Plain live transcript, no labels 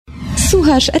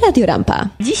Słuchasz Radio RAMPA.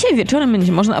 Dzisiaj wieczorem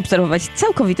będzie można obserwować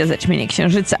całkowite zaćmienie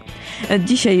Księżyca.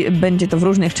 Dzisiaj będzie to w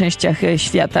różnych częściach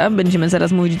świata. Będziemy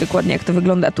zaraz mówić dokładnie, jak to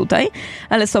wygląda tutaj.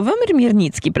 Ale Sławomir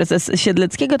Miernicki, prezes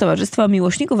Siedleckiego Towarzystwa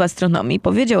Miłośników Astronomii,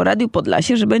 powiedział Radiu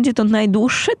Podlasie, że będzie to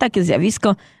najdłuższe takie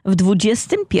zjawisko w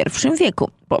XXI wieku.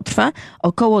 Potrwa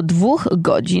około 2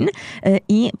 godzin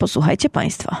i posłuchajcie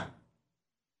Państwo.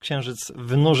 Księżyc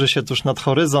wynurzy się tuż nad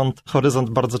horyzont. Horyzont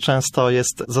bardzo często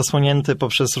jest zasłonięty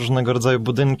poprzez różnego rodzaju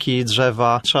budynki,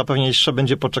 drzewa. Trzeba pewnie jeszcze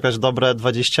będzie poczekać dobre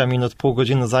 20 minut, pół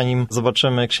godziny, zanim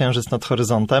zobaczymy księżyc nad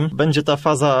horyzontem. Będzie ta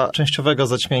faza częściowego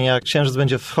zaćmienia. Księżyc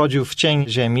będzie wchodził w cień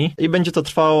Ziemi i będzie to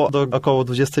trwało do około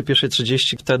 21:30.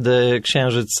 Wtedy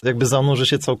księżyc jakby zanurzy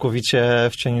się całkowicie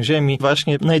w cieniu Ziemi.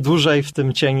 Właśnie najdłużej w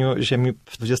tym cieniu Ziemi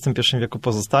w XXI wieku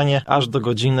pozostanie, aż do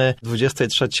godziny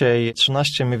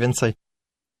 23:13 mniej więcej.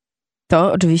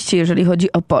 To oczywiście jeżeli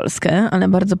chodzi o Polskę, ale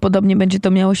bardzo podobnie będzie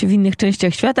to miało się w innych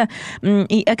częściach świata.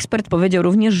 I ekspert powiedział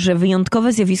również, że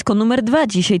wyjątkowe zjawisko numer 2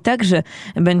 dzisiaj także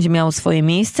będzie miało swoje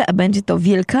miejsce, a będzie to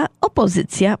wielka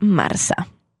opozycja Marsa.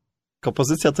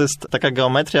 Opozycja to jest taka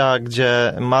geometria,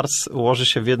 gdzie Mars ułoży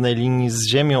się w jednej linii z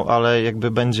Ziemią, ale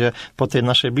jakby będzie po tej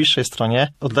naszej bliższej stronie.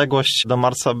 Odległość do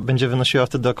Marsa będzie wynosiła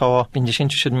wtedy około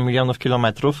 57 milionów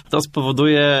kilometrów. To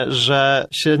spowoduje, że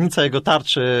średnica jego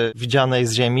tarczy widzianej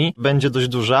z Ziemi będzie dość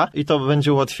duża i to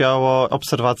będzie ułatwiało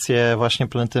obserwację właśnie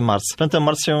planety Mars. Planetę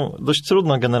Mars się dość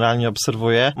trudno generalnie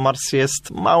obserwuje. Mars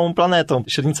jest małą planetą.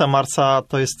 Średnica Marsa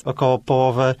to jest około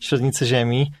połowę średnicy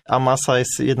Ziemi, a masa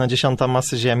jest 1/10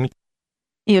 masy Ziemi.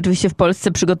 I oczywiście w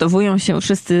Polsce przygotowują się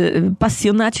wszyscy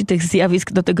pasjonaci tych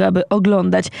zjawisk do tego, aby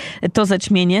oglądać to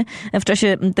zaćmienie. W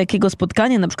czasie takiego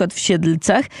spotkania, na przykład w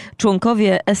Siedlcach,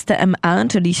 członkowie STMA,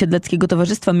 czyli Siedleckiego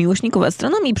Towarzystwa Miłośników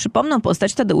Astronomii, przypomną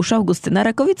postać Tadeusza Augustyna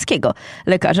Rakowieckiego,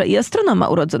 lekarza i astronoma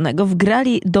urodzonego w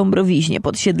Grali Dąbrowiźnie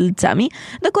pod Siedlcami,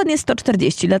 dokładnie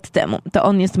 140 lat temu. To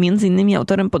on jest m.in.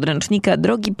 autorem podręcznika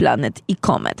Drogi planet i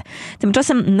komet.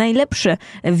 Tymczasem najlepszy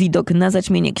widok na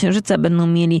zaćmienie Księżyca będą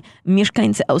mieli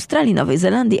mieszkańcy Australii, Nowej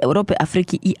Zelandii, Europy,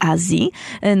 Afryki i Azji.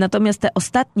 Natomiast te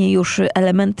ostatnie już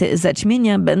elementy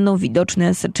zaćmienia będą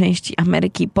widoczne z części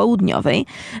Ameryki Południowej.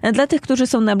 Dla tych, którzy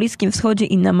są na Bliskim Wschodzie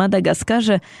i na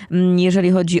Madagaskarze,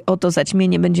 jeżeli chodzi o to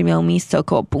zaćmienie, będzie miało miejsce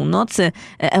około północy.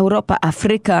 Europa,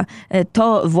 Afryka,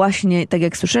 to właśnie, tak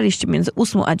jak słyszeliście, między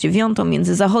 8 a 9,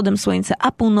 między zachodem słońca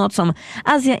a północą.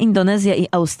 Azja, Indonezja i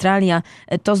Australia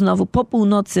to znowu po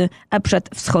północy, a przed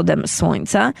wschodem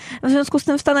słońca. W związku z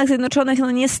tym w Stanach Zjednoczonych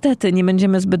niestety nie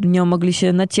będziemy zbytnio mogli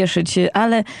się nacieszyć,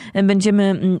 ale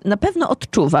będziemy na pewno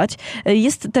odczuwać.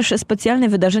 Jest też specjalne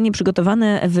wydarzenie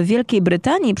przygotowane w Wielkiej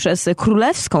Brytanii przez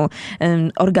królewską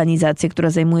organizację, która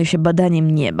zajmuje się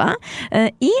badaniem nieba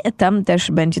i tam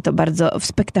też będzie to bardzo w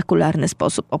spektakularny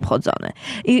sposób obchodzone.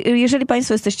 I jeżeli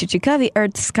Państwo jesteście ciekawi,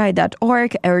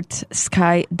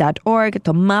 earthsky.org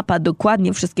to mapa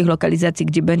dokładnie wszystkich lokalizacji,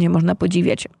 gdzie będzie można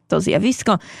podziwiać to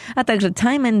zjawisko, a także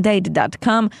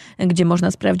timeanddate.com, gdzie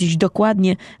można sprawdzić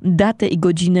dokładnie datę i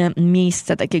godzinę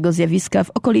miejsca takiego zjawiska w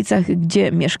okolicach,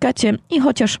 gdzie mieszkacie i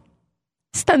chociaż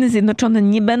Stany Zjednoczone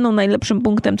nie będą najlepszym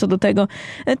punktem co do tego,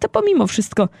 to pomimo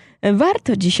wszystko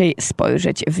warto dzisiaj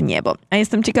spojrzeć w niebo. A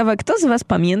jestem ciekawa, kto z Was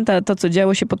pamięta to, co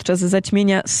działo się podczas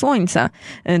zaćmienia Słońca.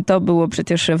 To było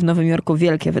przecież w Nowym Jorku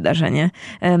wielkie wydarzenie.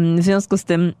 W związku z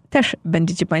tym też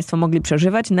będziecie Państwo mogli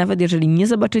przeżywać, nawet jeżeli nie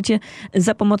zobaczycie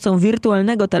za pomocą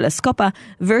wirtualnego teleskopa.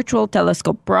 Virtual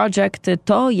Telescope Project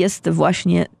to jest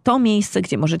właśnie to miejsce,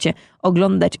 gdzie możecie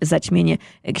oglądać zaćmienie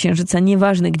Księżyca,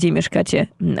 nieważne gdzie mieszkacie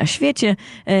na świecie.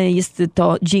 Jest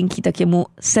to dzięki takiemu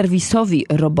serwisowi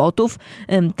robotów,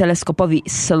 teleskopowi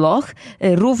SLOH,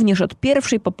 również od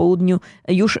 1:00 po południu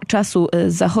już czasu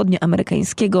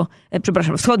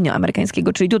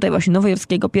wschodnioamerykańskiego, czyli tutaj właśnie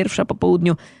nowojorskiego, 1:00 po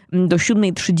południu do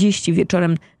 7:30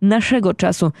 wieczorem naszego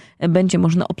czasu będzie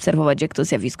można obserwować, jak to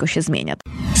zjawisko się zmienia.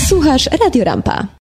 Słuchasz Radio RAMPA.